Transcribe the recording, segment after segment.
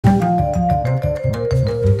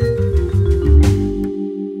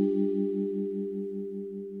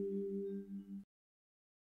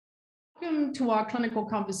to our clinical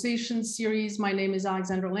conversation series. My name is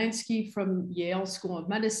Alexandra Lansky from Yale School of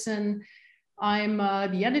Medicine. I'm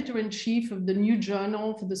the editor-in-chief of the new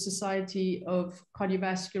journal for the Society of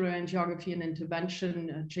Cardiovascular Angiography and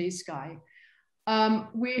Intervention, SCAI.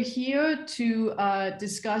 We're here to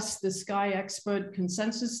discuss the SCAI Expert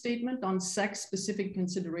Consensus Statement on sex-specific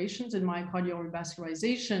considerations in myocardial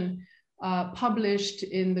revascularization, published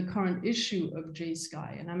in the current issue of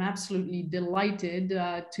SCAI. And I'm absolutely delighted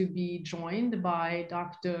to be joined by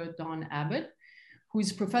Dr. Dawn Abbott,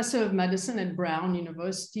 who's professor of medicine at Brown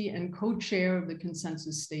University and co-chair of the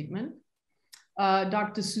consensus statement.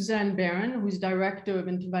 Dr. Suzanne Baron, who's director of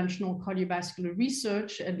interventional cardiovascular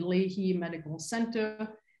research at Leahy Medical Center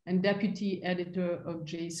and deputy editor of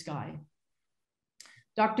SCAI.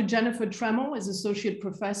 Dr. Jennifer Tremmel is associate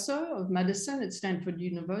professor of medicine at Stanford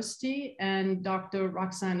University, and Dr.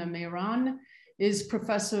 Roxana Mehran is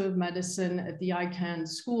professor of medicine at the Icahn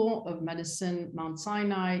School of Medicine, Mount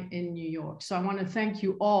Sinai in New York. So I want to thank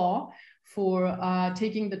you all for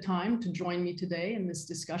taking the time to join me today in this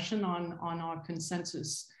discussion on our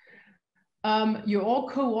consensus. You're all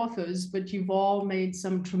co-authors, but you've all made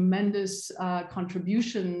some tremendous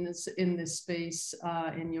contributions in this space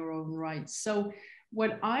in your own right. So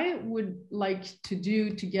what I would like to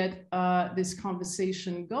do to get this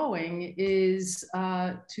conversation going is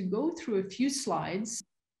to go through a few slides.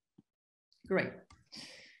 Great.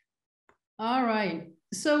 All right.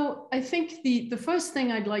 So I think the first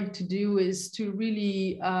thing I'd like to do is to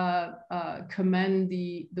really commend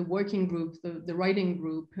the working group, the writing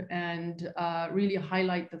group, and really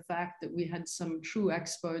highlight the fact that we had some true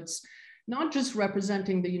experts, not just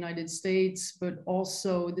representing the United States, but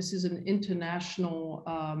also this is an international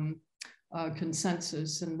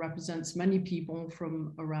consensus and represents many people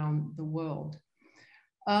from around the world.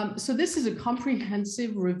 So this is a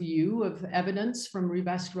comprehensive review of evidence from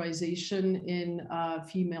revascularization in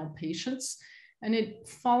female patients, and it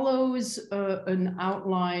follows an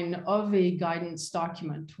outline of a guidance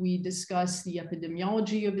document. We discuss the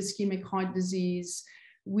epidemiology of ischemic heart disease.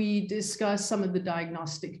 We discuss some of the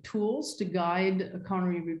diagnostic tools to guide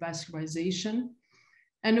coronary revascularization.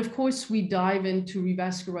 And of course, we dive into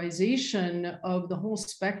revascularization of the whole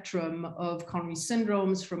spectrum of coronary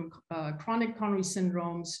syndromes, from chronic coronary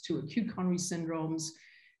syndromes to acute coronary syndromes,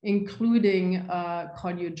 including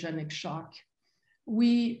cardiogenic shock.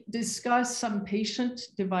 We discuss some patient,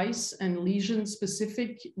 device, and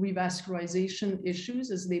lesion-specific revascularization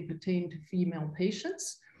issues as they pertain to female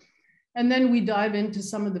patients. And then we dive into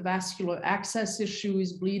some of the vascular access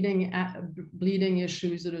issues, bleeding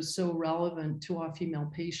issues that are so relevant to our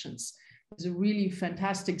female patients. There's a really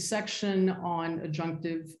fantastic section on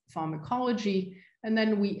adjunctive pharmacology. And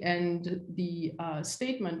then we end the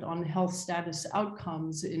statement on health status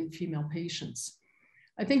outcomes in female patients.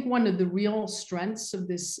 I think one of the real strengths of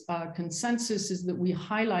this consensus is that we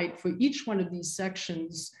highlight for each one of these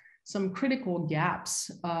sections some critical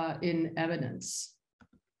gaps in evidence.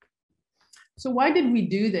 So why did we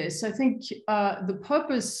do this? I think the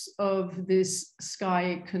purpose of this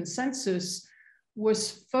SCAI consensus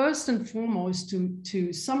was first and foremost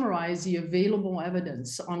to summarize the available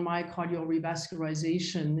evidence on myocardial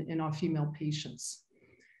revascularization in our female patients.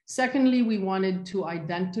 Secondly, we wanted to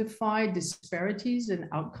identify disparities in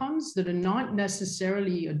outcomes that are not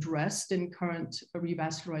necessarily addressed in current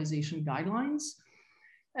revascularization guidelines.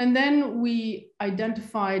 And then we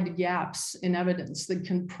identified gaps in evidence that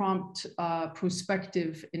can prompt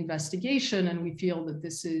prospective investigation, and we feel that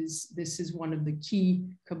this is one of the key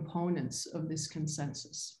components of this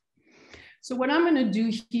consensus. So what I'm going to do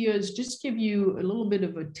here is just give you a little bit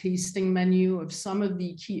of a tasting menu of some of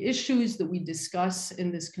the key issues that we discuss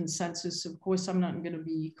in this consensus. Of course, I'm not going to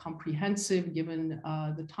be comprehensive given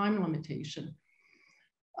the time limitation.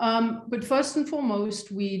 But first and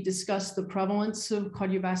foremost, we discuss the prevalence of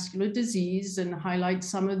cardiovascular disease and highlight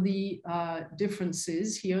some of the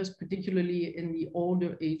differences here, particularly in the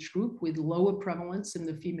older age group with lower prevalence in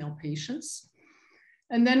the female patients.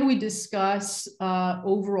 And then we discuss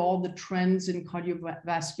overall the trends in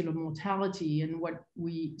cardiovascular mortality and what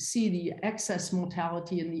we see the excess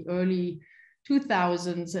mortality in the early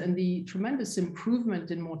 2000s and the tremendous improvement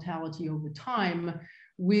in mortality over time,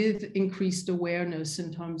 with increased awareness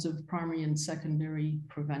in terms of primary and secondary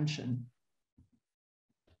prevention.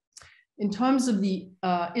 In terms of the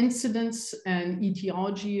incidence and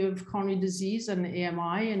etiology of coronary disease and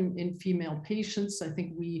AMI in female patients, I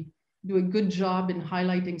think we do a good job in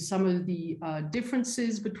highlighting some of the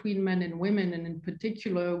differences between men and women. And in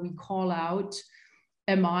particular, we call out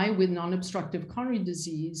MI with non-obstructive coronary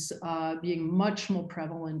disease being much more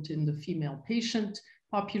prevalent in the female patient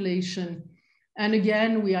population. And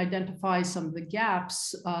again, we identify some of the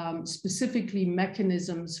gaps, specifically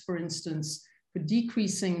mechanisms, for instance, for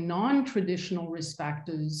decreasing non-traditional risk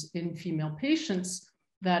factors in female patients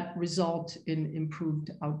that result in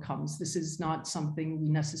improved outcomes. This is not something we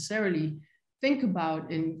necessarily think about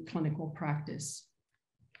in clinical practice.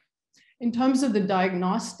 In terms of the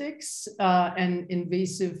diagnostics and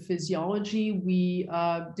invasive physiology, we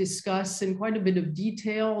discuss in quite a bit of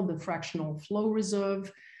detail the fractional flow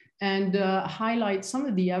reserve and highlight some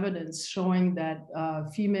of the evidence showing that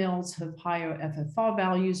females have higher FFR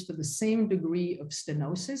values for the same degree of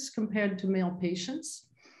stenosis compared to male patients,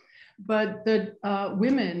 but that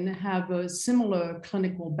women have a similar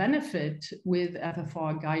clinical benefit with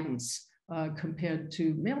FFR guidance compared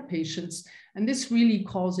to male patients. And this really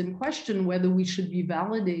calls in question whether we should be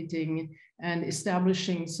validating and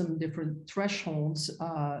establishing some different thresholds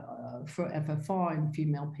for FFR in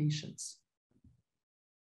female patients.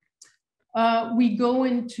 We go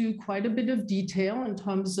into quite a bit of detail in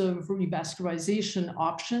terms of revascularization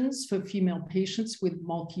options for female patients with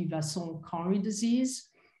multi-vessel coronary disease.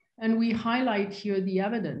 And we highlight here the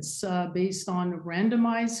evidence based on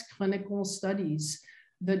randomized clinical studies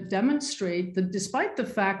that demonstrate that despite the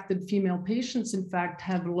fact that female patients, in fact,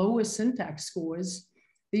 have lower syntax scores,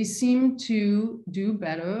 they seem to do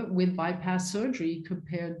better with bypass surgery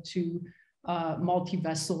compared to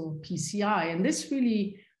multi-vessel PCI. And this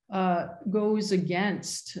really goes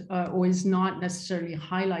against or is not necessarily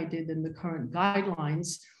highlighted in the current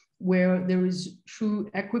guidelines, where there is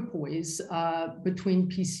true equipoise between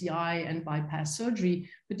PCI and bypass surgery,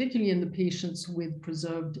 particularly in the patients with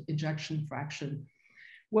preserved ejection fraction.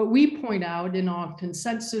 What we point out in our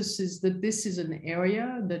consensus is that this is an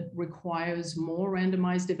area that requires more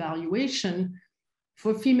randomized evaluation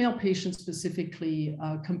for female patients, specifically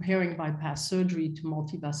comparing bypass surgery to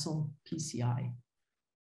multi-vessel PCI.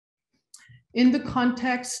 In the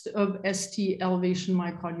context of ST elevation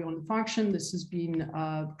myocardial infarction, this has been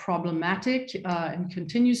problematic and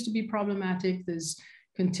continues to be problematic. There's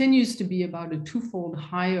continues to be about a twofold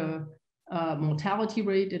higher mortality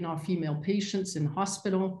rate in our female patients in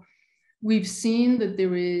hospital. We've seen that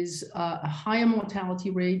there is a higher mortality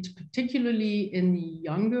rate, particularly in the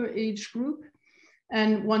younger age group.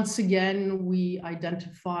 And once again, we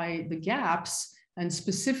identify the gaps and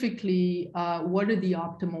specifically what are the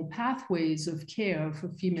optimal pathways of care for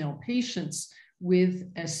female patients with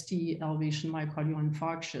ST elevation myocardial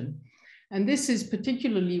infarction. And this is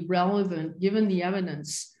particularly relevant given the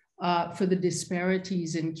evidence for the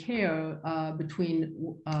disparities in care between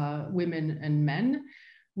women and men.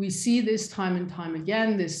 We see this time and time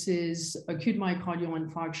again. This is acute myocardial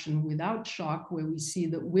infarction without shock, where we see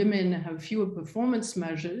that women have fewer performance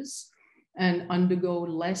measures and undergo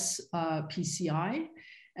less PCI.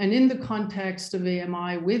 And in the context of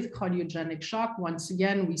AMI with cardiogenic shock, once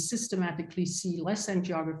again, we systematically see less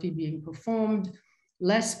angiography being performed,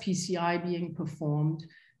 less PCI being performed,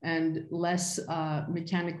 and less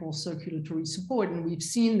mechanical circulatory support. And we've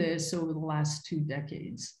seen this over the last 2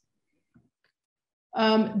 decades.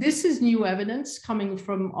 This is new evidence coming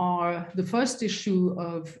from the first issue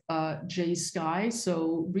of SCAI,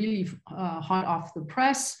 so really hot off the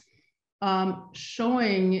press,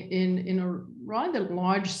 showing in a rather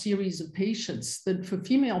large series of patients that for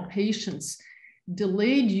female patients,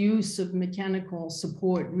 delayed use of mechanical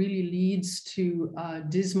support really leads to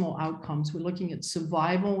dismal outcomes. We're looking at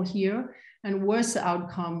survival here and worse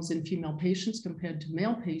outcomes in female patients compared to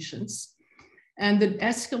male patients. And that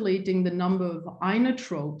escalating the number of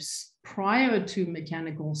inotropes prior to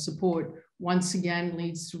mechanical support once again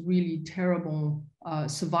leads to really terrible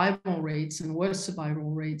survival rates and worse survival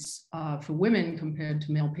rates for women compared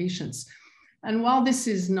to male patients. And while this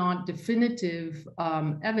is not definitive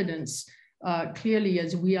evidence, clearly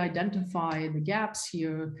as we identify the gaps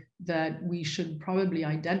here, that we should probably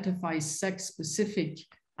identify sex-specific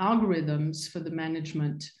algorithms for the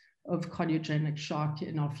management of cardiogenic shock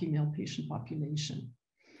in our female patient population.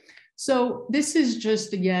 So this is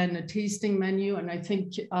just, again, a tasting menu. And I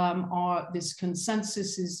think this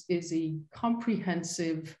consensus is a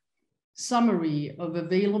comprehensive summary of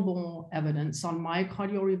available evidence on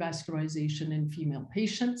myocardial revascularization in female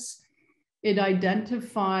patients. It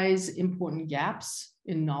identifies important gaps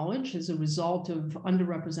in knowledge as a result of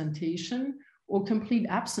underrepresentation or complete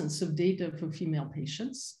absence of data for female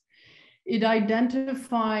patients. It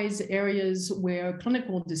identifies areas where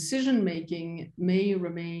clinical decision-making may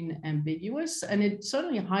remain ambiguous, and it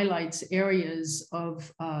certainly highlights areas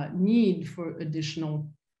of need for additional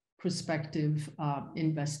prospective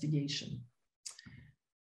investigation.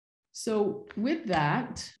 So with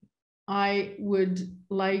that, I would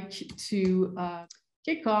like to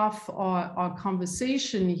kick off our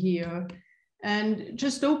conversation here and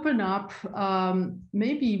just open up,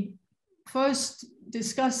 maybe first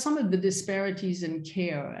discuss some of the disparities in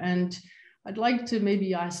care. And I'd like to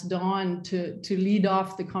maybe ask Dawn to lead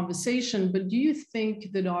off the conversation, but do you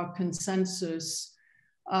think that our consensus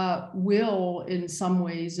will in some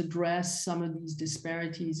ways address some of these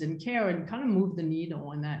disparities in care and kind of move the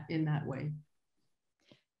needle in that way?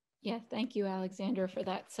 Yeah, thank you, Alexandra, for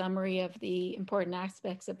that summary of the important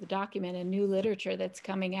aspects of the document and new literature that's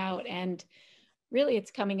coming out. And really,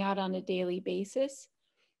 it's coming out on a daily basis.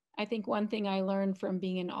 I think one thing I learned from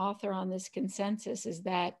being an author on this consensus is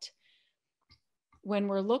that when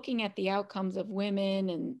we're looking at the outcomes of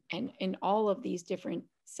women and in all of these different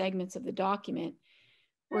segments of the document,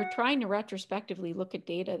 we're trying to retrospectively look at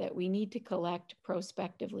data that we need to collect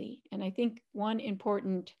prospectively. And I think one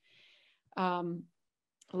important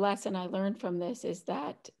lesson I learned from this is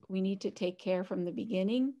that we need to take care from the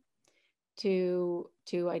beginning to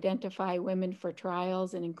identify women for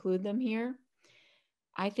trials and include them here.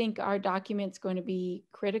 I think our document's going to be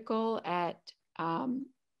critical at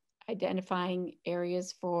identifying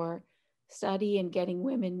areas for study and getting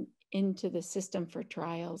women into the system for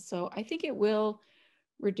trials. So I think it will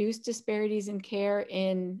reduce disparities in care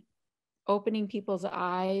in opening people's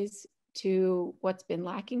eyes to what's been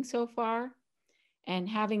lacking so far and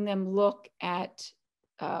having them look at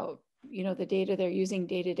the data they're using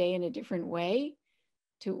day to day in a different way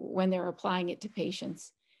to when they're applying it to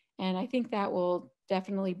patients. And I think that will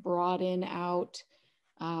definitely broaden out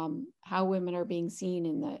how women are being seen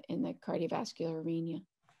in the cardiovascular arena.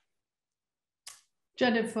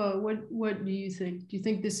 Jennifer, what do you think? Do you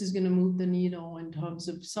think this is going to move the needle in terms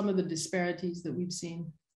of some of the disparities that we've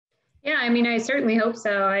seen? Yeah, I mean, I certainly hope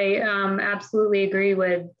so. I absolutely agree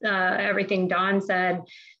with everything Dawn said.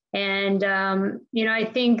 And, I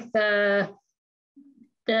think the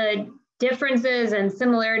differences and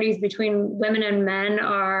similarities between women and men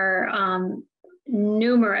are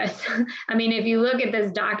numerous. I mean, if you look at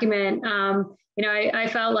this document, I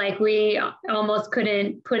felt like we almost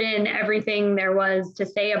couldn't put in everything there was to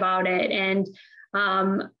say about it. And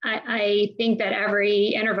I think that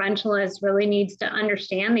every interventionalist really needs to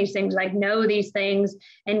understand these things, like know these things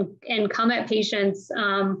and come at patients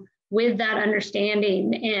with that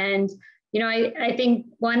understanding. And, I think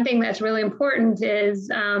one thing that's really important is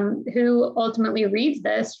who ultimately reads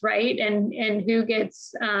this, right? And who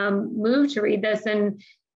gets moved to read this. And,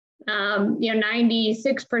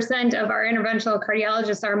 96% of our interventional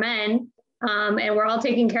cardiologists are men. And we're all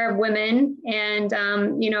taking care of women. And,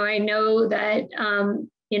 I know that,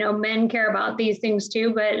 men care about these things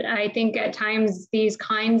too, but I think at times these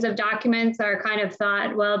kinds of documents are kind of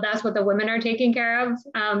thought, well, that's what the women are taking care of.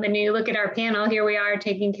 And you look at our panel, here we are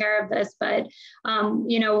taking care of this, but,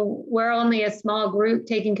 we're only a small group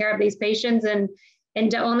taking care of these patients, and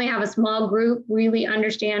to only have a small group really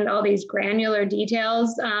understand all these granular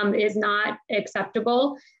details is not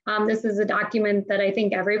acceptable. This is a document that I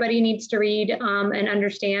think everybody needs to read and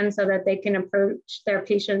understand so that they can approach their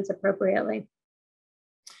patients appropriately.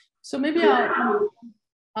 So maybe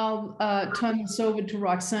I'll turn this over to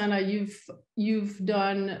Roxana. You've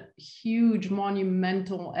done huge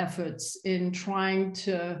monumental efforts in trying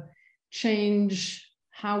to change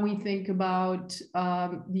how we think about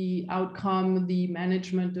the outcome, the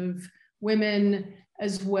management of women,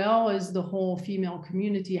 as well as the whole female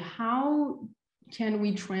community. How can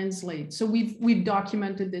we translate? So we've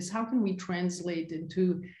documented this. How can we translate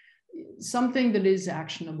into something that is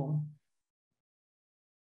actionable?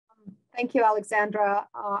 Thank you, Alexandra.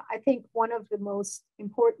 I think one of the most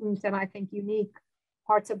important and I think unique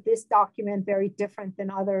parts of this document, very different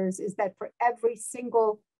than others, is that for every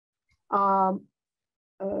single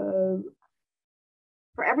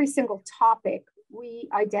topic, we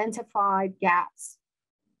identified gaps.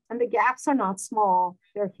 And the gaps are not small,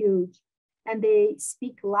 they're huge. And they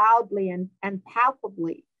speak loudly and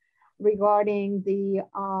palpably regarding the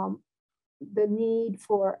need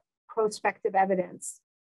for prospective evidence.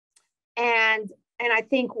 And I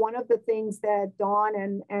think one of the things that Dawn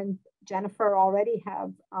and Jennifer already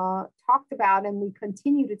have talked about, and we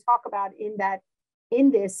continue to talk about in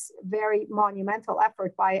this very monumental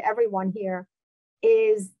effort by everyone here,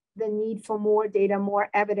 is the need for more data, more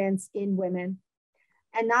evidence in women,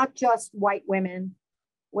 and not just white women,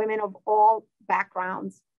 women of all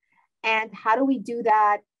backgrounds. And how do we do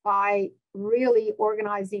that? By really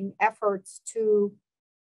organizing efforts to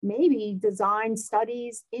maybe design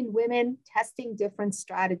studies in women, testing different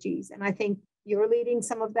strategies. And I think you're leading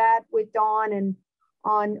some of that with Dawn and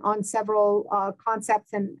on several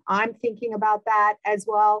concepts, and I'm thinking about that as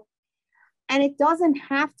well. And it doesn't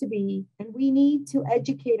have to be, and we need to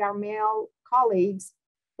educate our male colleagues,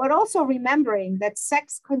 but also remembering that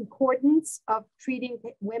sex concordance of treating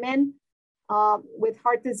women with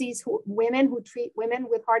heart disease, women who treat women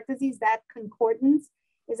with heart disease, that concordance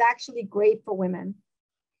is actually great for women.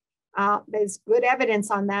 There's good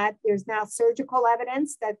evidence on that. There's now surgical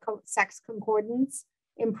evidence that sex concordance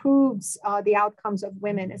improves the outcomes of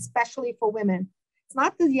women, especially for women. It's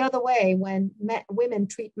not the other way. When women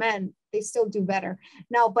treat men, they still do better.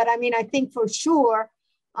 No, but I mean, I think for sure,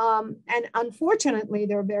 and unfortunately,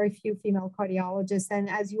 there are very few female cardiologists. And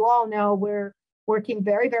as you all know, we're working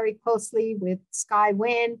very, very closely with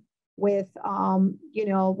SCAI-WIN, with,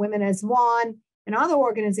 Women as One, and other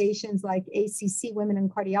organizations like ACC Women in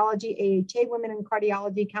Cardiology, AHA Women in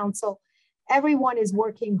Cardiology Council. Everyone is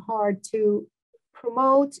working hard to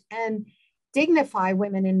promote and dignify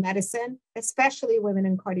women in medicine, especially women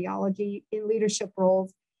in cardiology in leadership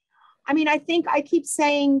roles. I mean, I think I keep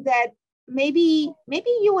saying that maybe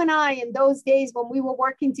you and I, in those days when we were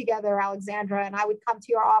working together, Alexandra, and I would come to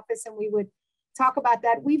your office and we would talk about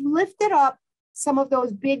that, we've lifted up some of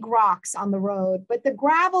those big rocks on the road, but the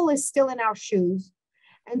gravel is still in our shoes.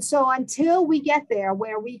 And so until we get there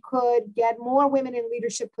where we could get more women in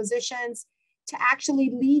leadership positions to actually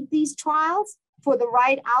lead these trials for the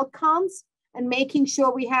right outcomes and making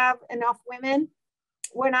sure we have enough women,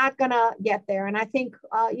 we're not gonna get there. And I think,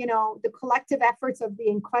 the collective efforts of the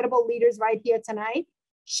incredible leaders right here tonight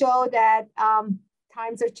show that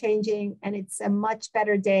times are changing and it's a much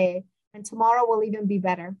better day. And tomorrow will even be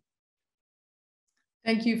better.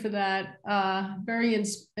 Thank you for that. Very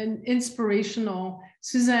inspirational.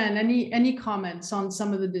 Suzanne, any comments on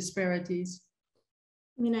some of the disparities?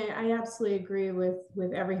 I mean, I absolutely agree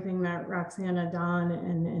with everything that Roxana, Don,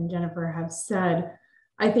 and Jennifer have said.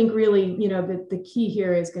 I think really, the key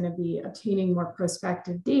here is going to be obtaining more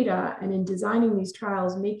prospective data, and in designing these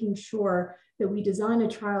trials, making sure that we design a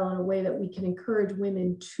trial in a way that we can encourage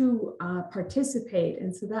women to participate.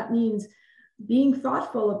 And so that means being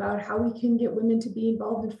thoughtful about how we can get women to be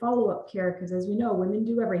involved in follow-up care, because as we know, women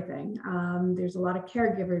do everything. There's a lot of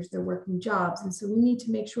caregivers, they're working jobs. And so we need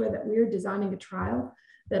to make sure that we're designing a trial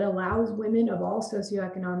that allows women of all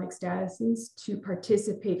socioeconomic statuses to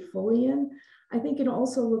participate fully in. I think in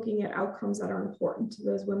also looking at outcomes that are important to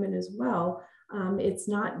those women as well. It's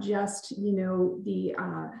not just,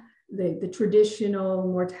 the traditional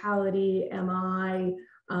mortality, MI,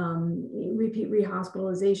 repeat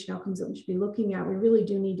rehospitalization outcomes that we should be looking at. We really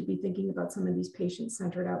do need to be thinking about some of these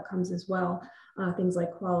patient-centered outcomes as well. Things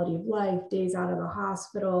like quality of life, days out of the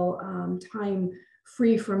hospital, time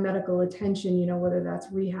free from medical attention, whether that's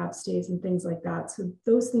rehab stays and things like that. So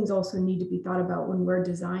those things also need to be thought about when we're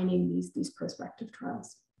designing these prospective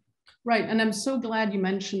trials. Right, and I'm so glad you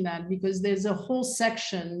mentioned that, because there's a whole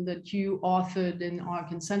section that you authored in our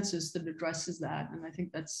consensus that addresses that, and I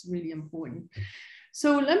think that's really important.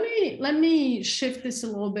 So let me shift this a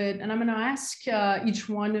little bit, and I'm going to ask each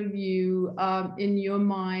one of you, in your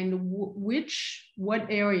mind, what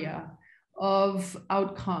area of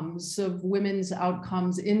outcomes, of women's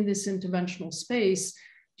outcomes in this interventional space,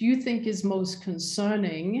 do you think is most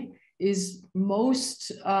concerning, is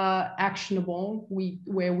most actionable,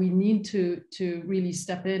 where we need to really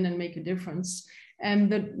step in and make a difference, and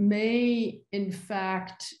that may in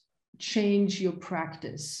fact change your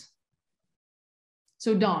practice?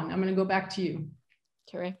 So Dawn, I'm going to go back to you.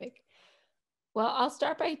 Terrific. Well, I'll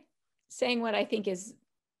start by saying what I think is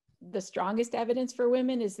the strongest evidence for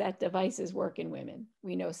women is that devices work in women.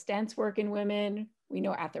 We know stents work in women. We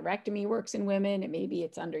know atherectomy works in women, and maybe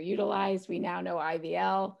it's underutilized. We now know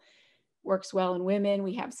IVL works well in women.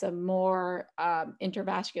 We have some more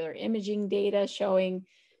intravascular imaging data showing,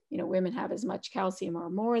 women have as much calcium or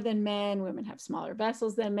more than men. Women have smaller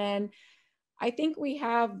vessels than men. I think we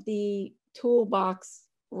have the toolbox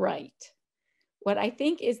right. What I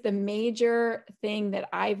think is the major thing that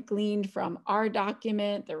I've gleaned from our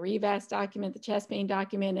document, the Revas document, the chest pain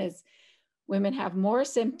document, is women have more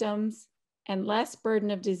symptoms and less burden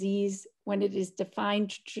of disease when it is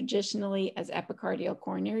defined traditionally as epicardial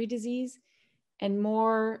coronary disease, and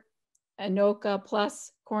more ANOCA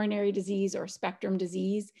plus coronary disease or spectrum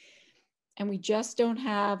disease. And we just don't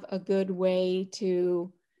have a good way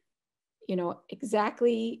to,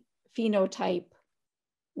 exactly phenotype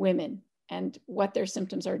women and what their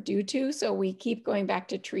symptoms are due to. So we keep going back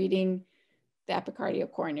to treating the epicardial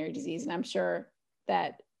coronary disease. And I'm sure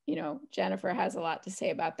that, Jennifer has a lot to say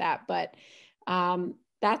about that. But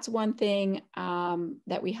that's one thing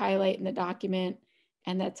that we highlight in the document,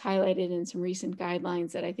 and that's highlighted in some recent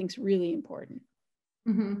guidelines that I think is really important.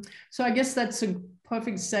 Mm-hmm. So I guess that's a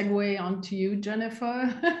perfect segue onto you,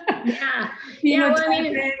 Jennifer. Yeah. Yeah. Well, I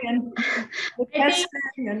mean, and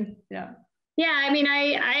testing and yeah. Yeah, I mean,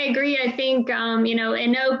 I agree. I think, you know,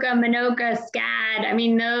 Anoka, Minoka, SCAD, I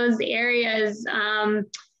mean, those areas,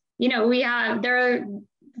 you know, they're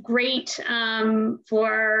great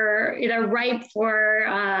for, they're ripe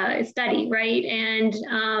for study, right? And,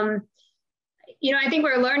 you know, I think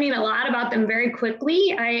we're learning a lot about them very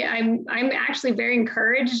quickly. I'm actually very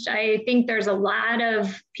encouraged. I think there's a lot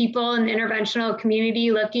of people in the interventional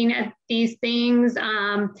community looking at these things.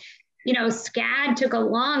 You know, SCAD took a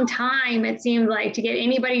long time, it seemed like, to get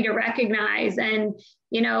anybody to recognize. And,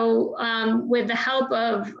 you know, with the help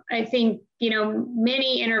of, I think, you know,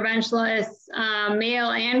 many interventionalists, male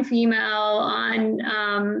and female,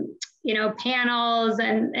 on, you know, panels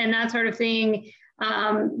and that sort of thing,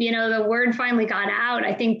 you know, the word finally got out.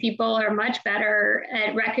 I think people are much better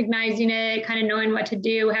at recognizing it, kind of knowing what to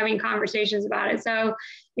do, having conversations about it. So,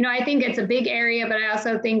 you know, I think it's a big area, but I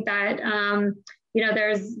also think that, you know,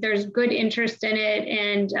 there's good interest in it,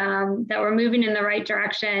 and that we're moving in the right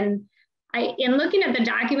direction. In looking at the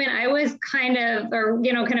document, I was kind of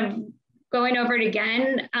going over it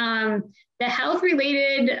again. The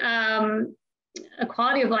health-related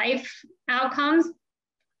quality of life outcomes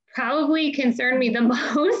probably concern me the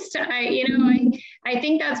most. I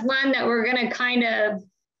think that's one that we're going to kind of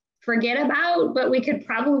forget about, but we could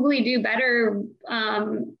probably do better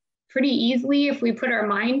pretty easly if we put our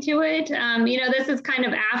mind to it. You know, this is kind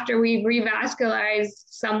of after we've revascularized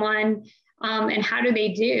someone, and how do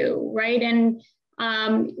they do, right? And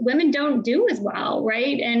women don't do as well,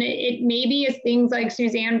 right? And it maybe is things like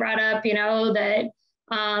Suzanne brought up, you know, that,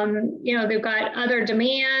 you know, they've got other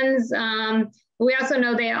demands. We also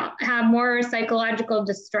know they have more psychological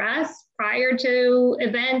distress prior to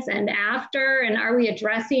events and after, and are we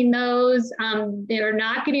addressing those? They're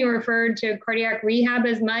not getting referred to cardiac rehab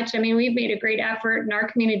as much. I mean, we've made a great effort in our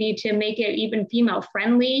community to make it even female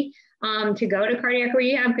friendly to go to cardiac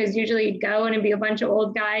rehab, because usually you'd go and it'd be a bunch of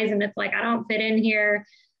old guys and it's like, I don't fit in here.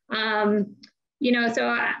 You know, so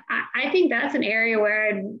I think that's an area where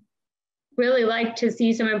I'd really like to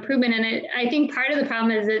see some improvement in it. I think part of the problem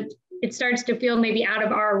is that it starts to feel maybe out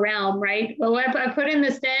of our realm, right? Well, if I put in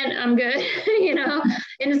the stent, I'm good, you know?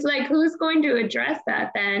 And it's like, who's going to address that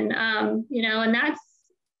then? You know, and that's,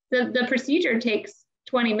 the procedure takes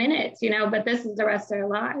 20 minutes, you know, but this is the rest of their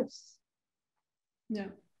lives. Yeah.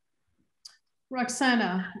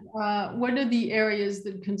 Roxana, what are the areas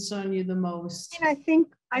that concern you the most? And I think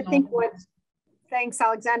thanks,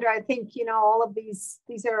 Alexandra. I think, you know, all of these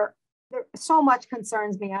are, so much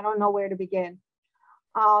concerns me. I don't know where to begin.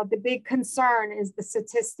 The big concern is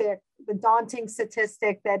the daunting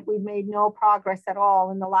statistic that we've made no progress at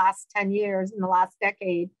all in the last 10 years, in the last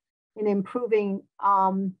decade, in improving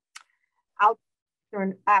after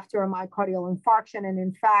a myocardial infarction. And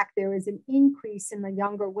in fact, there is an increase in the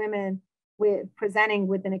younger women presenting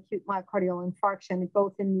with an acute myocardial infarction,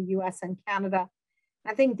 both in the US and Canada.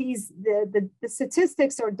 I think the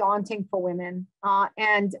statistics are daunting for women,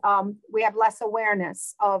 and we have less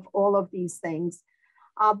awareness of all of these things.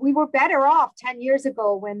 We were better off 10 years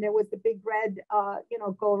ago when there was the big red, you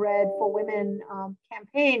know, Go Red for Women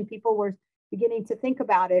campaign. People were beginning to think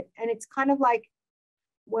about it. And it's kind of like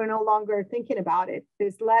we're no longer thinking about it.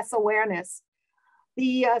 There's less awareness.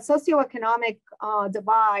 The socioeconomic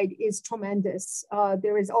divide is tremendous.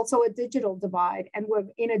 There is also a digital divide, and we're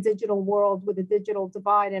in a digital world with a digital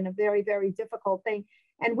divide, and a very, very difficult thing.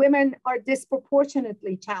 And women are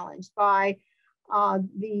disproportionately challenged by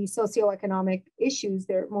the socioeconomic issues.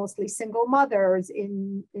 They're mostly single mothers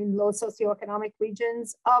in low socioeconomic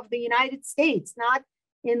regions of the United States, not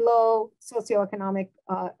in low socioeconomic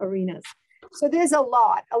arenas. So there's a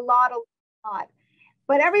lot.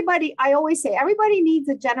 But everybody, I always say, everybody needs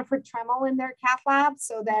a Jennifer Tremmel in their cath lab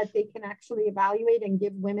so that they can actually evaluate and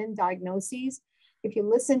give women diagnoses. If you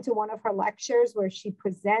listen to one of her lectures where she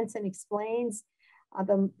presents and explains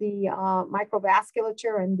the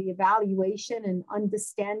microvasculature and the evaluation and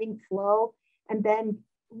understanding flow, and then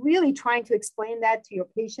really trying to explain that to your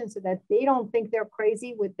patients so that they don't think they're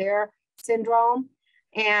crazy with their syndrome.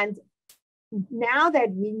 And now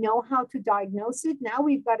that we know how to diagnose it, now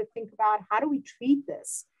we've got to think about, how do we treat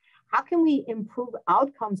this? How can we improve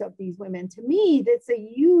outcomes of these women? To me, that's a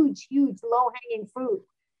huge, huge low-hanging fruit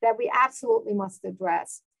that we absolutely must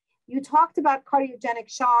address. You talked about cardiogenic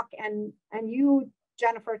shock, and you,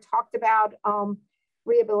 Jennifer, talked about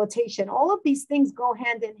rehabilitation. All of these things go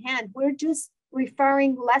hand in hand. We're just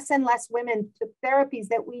referring less and less women to therapies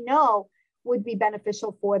that we know would be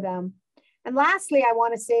beneficial for them. And lastly, I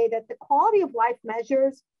want to say that the quality of life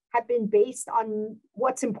measures have been based on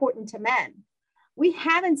what's important to men. We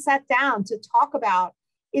haven't sat down to talk about,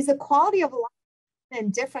 is the quality of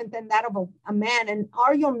life different than that of a man? And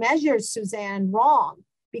are your measures, Suzanne, wrong?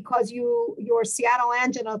 Because your Seattle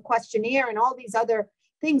Angina questionnaire and all these other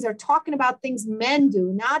things are talking about things men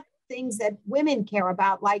do, not things that women care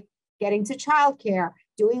about, like getting to childcare,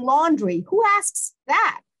 doing laundry. Who asks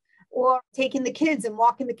that? Or taking the kids and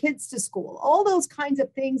walking the kids to school. All those kinds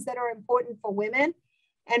of things that are important for women.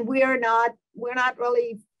 And we're not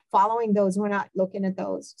really following those. We're not looking at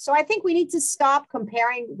those. So I think we need to stop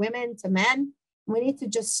comparing women to men. We need to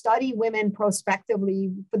just study women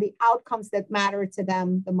prospectively for the outcomes that matter to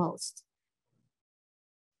them the most.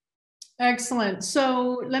 Excellent.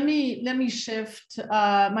 So let me shift.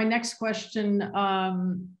 My next question,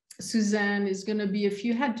 Suzanne, is going to be, if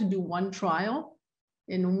you had to do one trial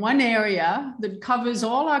in one area that covers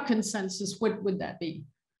all our consensus, what would that be?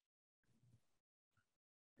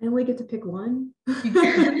 I only get to pick one.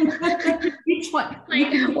 Each one.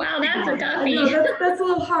 Like, wow, that's a toughie. No, that's a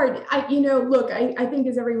little hard. Look, I think,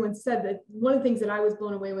 as everyone said, that one of the things that I was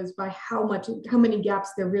blown away was by how many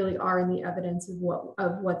gaps there really are in the evidence of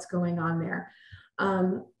what's going on there.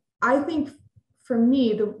 I think for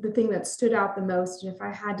me, the thing that stood out the most, and if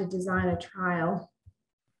I had to design a trial,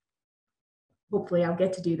 hopefully I'll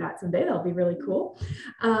get to do that someday, that'll be really cool.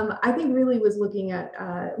 I think really was looking at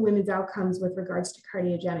women's outcomes with regards to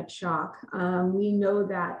cardiogenic shock. We know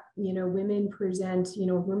that, women present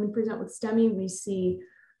with STEMI, we see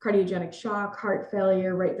cardiogenic shock, heart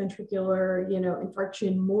failure, right ventricular,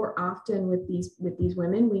 infarction more often with these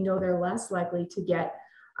women. We know they're less likely to get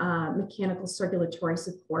mechanical circulatory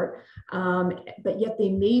support, but yet they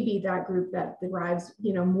may be that group that derives,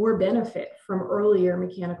 more benefit from earlier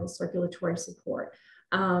mechanical circulatory support.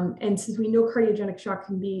 And since we know cardiogenic shock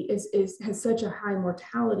has such a high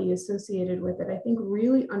mortality associated with it, I think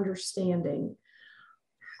really understanding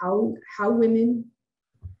how women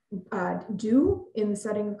do in the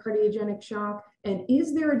setting of cardiogenic shock, and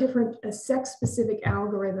is there a sex-specific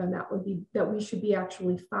algorithm that we should be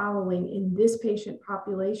actually following in this patient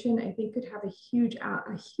population, I think could have a huge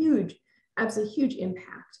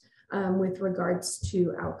impact with regards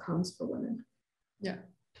to outcomes for women. Yeah,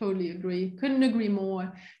 totally agree. Couldn't agree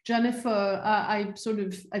more. Jennifer, I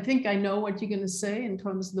think I know what you're going to say in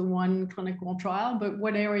terms of the one clinical trial, but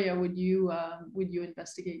what area would you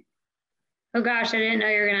investigate? Oh gosh, I didn't know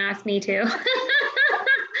you were going to ask me to.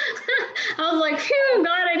 I was like, phew,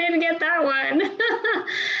 God, I didn't get that one.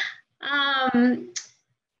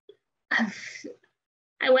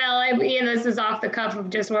 This is off the cuff of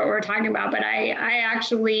just what we're talking about, but I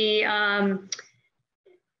actually,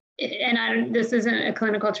 this isn't a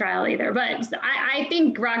clinical trial either, but I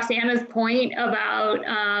think Roxana's point about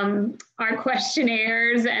our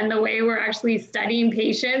questionnaires and the way we're actually studying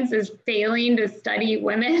patients is failing to study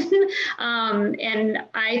women. And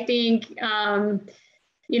I think,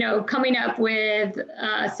 coming up with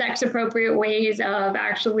sex-appropriate ways of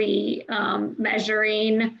actually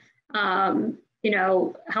measuring,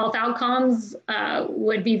 health outcomes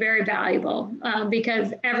would be very valuable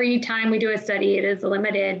because every time we do a study, it is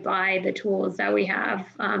limited by the tools that we have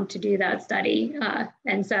to do that study.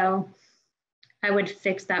 And so I would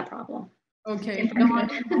fix that problem. Okay, Dawn,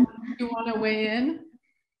 you want to weigh in?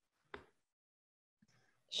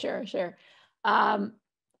 Sure.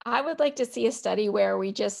 I would like to see a study where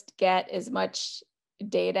we just get as much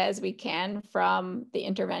data as we can from the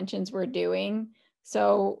interventions we're doing.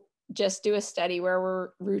 So just do a study where we're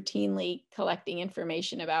routinely collecting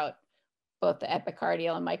information about both the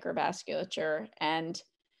epicardial and microvasculature and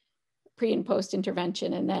pre and post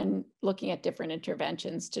intervention, and then looking at different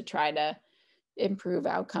interventions to try to improve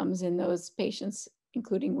outcomes in those patients,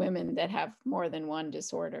 including women that have more than one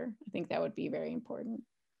disorder. I think that would be very important.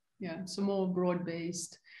 Yeah, so more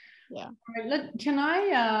broad-based. Yeah. All right, can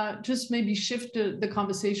I just maybe shift the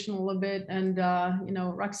conversation a little bit? And,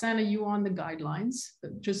 Roxana, you on the guidelines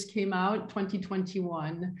that just came out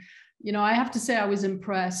 2021. I have to say I was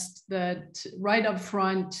impressed that right up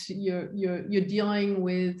front, you're dealing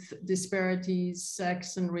with disparities,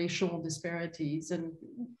 sex and racial disparities, and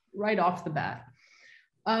right off the bat.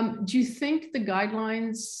 Do you think the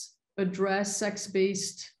guidelines address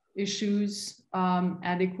sex-based issues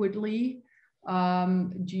adequately?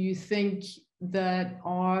 Do you think that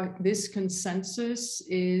this consensus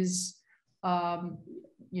is,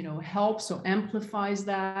 helps or amplifies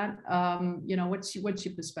that? What's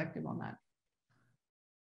your perspective on that?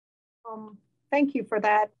 Thank you for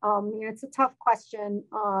that. It's a tough question,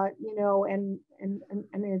 and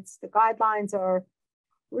it's the guidelines are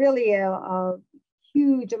really a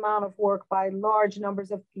huge amount of work by large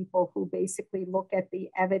numbers of people who basically look at the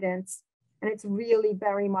evidence, and it's really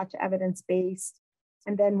very much evidence-based.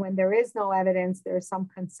 And then when there is no evidence, there's some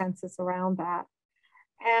consensus around that.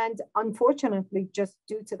 And unfortunately, just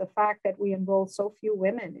due to the fact that we enroll so few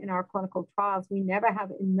women in our clinical trials, we never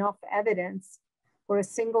have enough evidence for a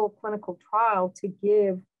single clinical trial to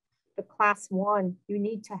give the class 1. You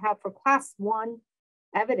need to have, for class 1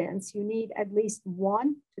 evidence, you need at least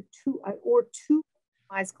 1 to 2 or 2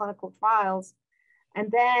 clinical trials.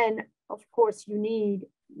 And then, of course, you need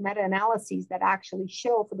meta-analyses that actually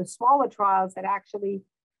show, for the smaller trials, that actually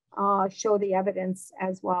show the evidence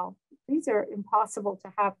as well. These are impossible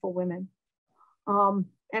to have for women. And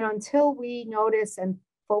until we notice and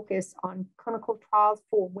focus on clinical trials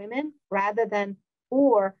for women rather than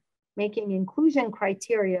for making inclusion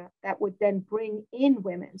criteria that would then bring in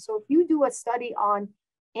women. So if you do a study on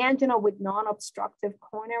angina with non-obstructive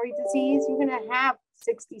coronary disease, you're going to have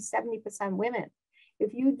 60, 70% women.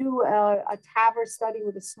 If you do a TAVR study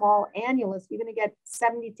with a small annulus, you're going to get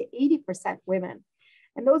 70 to 80% women.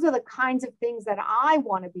 And those are the kinds of things that I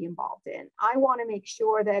want to be involved in. I want to make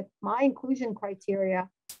sure that my inclusion criteria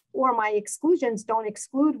or my exclusions don't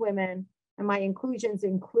exclude women, and my inclusions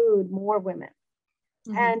include more women.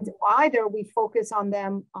 Mm-hmm. And either we focus on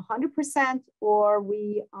them 100%, or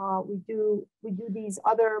we do these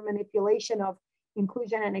other manipulation of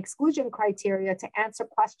inclusion and exclusion criteria to answer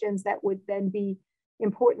questions that would then be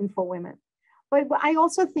important for women. But I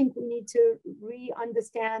also think we need to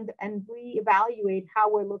re-understand and re-evaluate how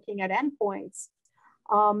we're looking at endpoints.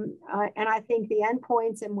 And I think the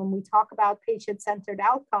endpoints, and when we talk about patient-centered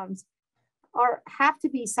outcomes, have to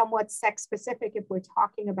be somewhat sex-specific if we're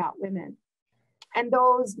talking about women. And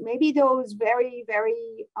maybe those very,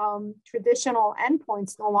 very traditional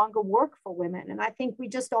endpoints no longer work for women. And I think we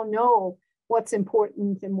just don't know what's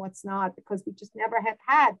important and what's not, because we just never have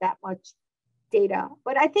had that much data.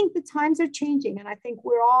 But I think the times are changing, and I think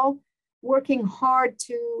we're all working hard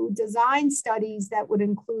to design studies that would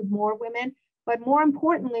include more women, but more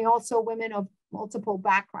importantly, also women of multiple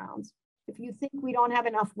backgrounds. If you think we don't have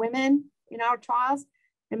enough women in our trials,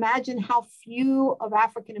 imagine how few of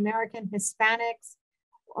African American, Hispanics,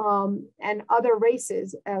 and other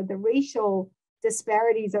races. The racial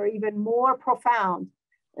disparities are even more profound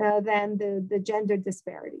than the gender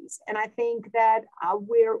disparities. And I think that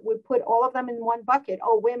we put all of them in one bucket.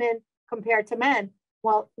 Oh, women compared to men.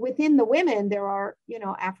 Well, within the women, there are,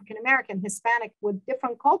 African American, Hispanic, with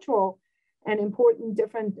different cultural and important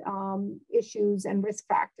different issues and risk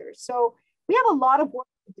factors. So we have a lot of work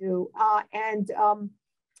to do, and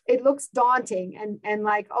it looks daunting and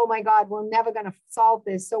like, oh my God, we're never going to solve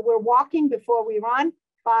this. So we're walking before we run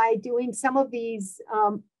by doing some of these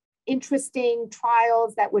interesting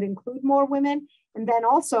trials that would include more women, and then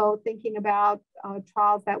also thinking about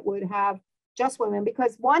trials that would have just women,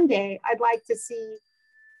 because one day I'd like to see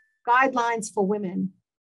guidelines for women.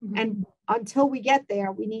 Mm-hmm. And until we get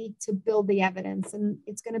there, we need to build the evidence, and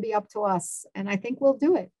it's going to be up to us. And I think we'll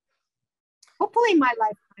do it. Hopefully in my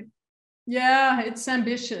lifetime. Yeah, it's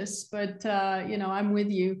ambitious, but I'm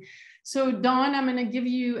with you. So Dawn, I'm going to give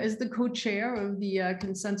you, as the co-chair of the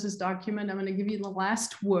consensus document, I'm going to give you the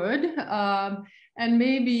last word. And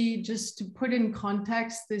maybe just to put in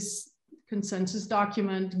context this consensus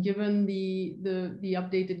document, given the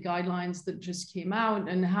updated guidelines that just came out,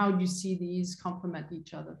 and how do you see these complement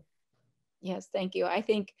each other? Yes, thank you. I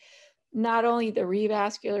think not only the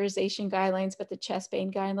revascularization guidelines, but the chest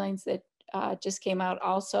pain guidelines that just came out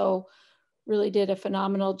also really did a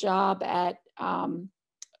phenomenal job at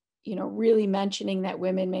really mentioning that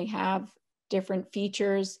women may have different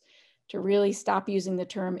features, to really stop using the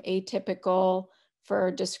term atypical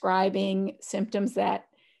for describing symptoms that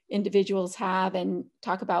individuals have, and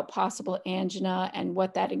talk about possible angina and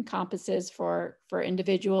what that encompasses for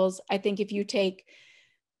individuals. I think if you take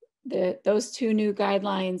those two new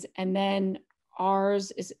guidelines, and then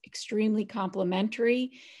ours is extremely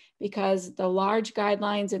complementary, because the large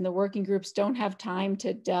guidelines and the working groups don't have time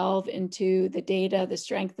to delve into the data, the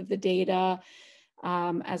strength of the data.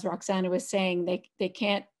 As Roxana was saying, they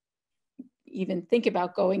can't even think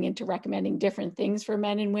about going into recommending different things for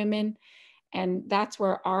men and women. And that's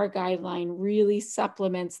where our guideline really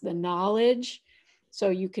supplements the knowledge. So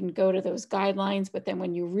you can go to those guidelines, but then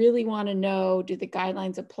when you really want to know, do the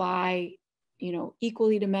guidelines apply,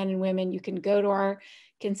 equally to men and women, you can go to our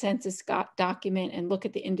consensus document and look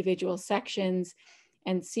at the individual sections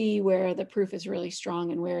and see where the proof is really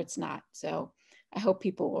strong and where it's not. So I hope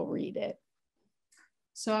people will read it.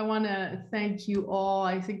 So I want to thank you all.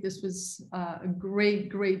 I think this was a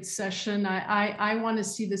great session. I want to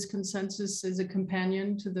see this consensus as a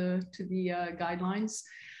companion to the guidelines.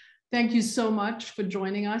 Thank you so much for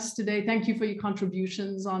joining us today. Thank you for your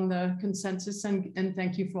contributions on the consensus, and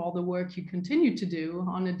thank you for all the work you continue to do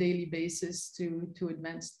on a daily basis to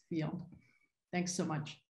advance the field. Thanks so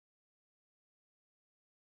much.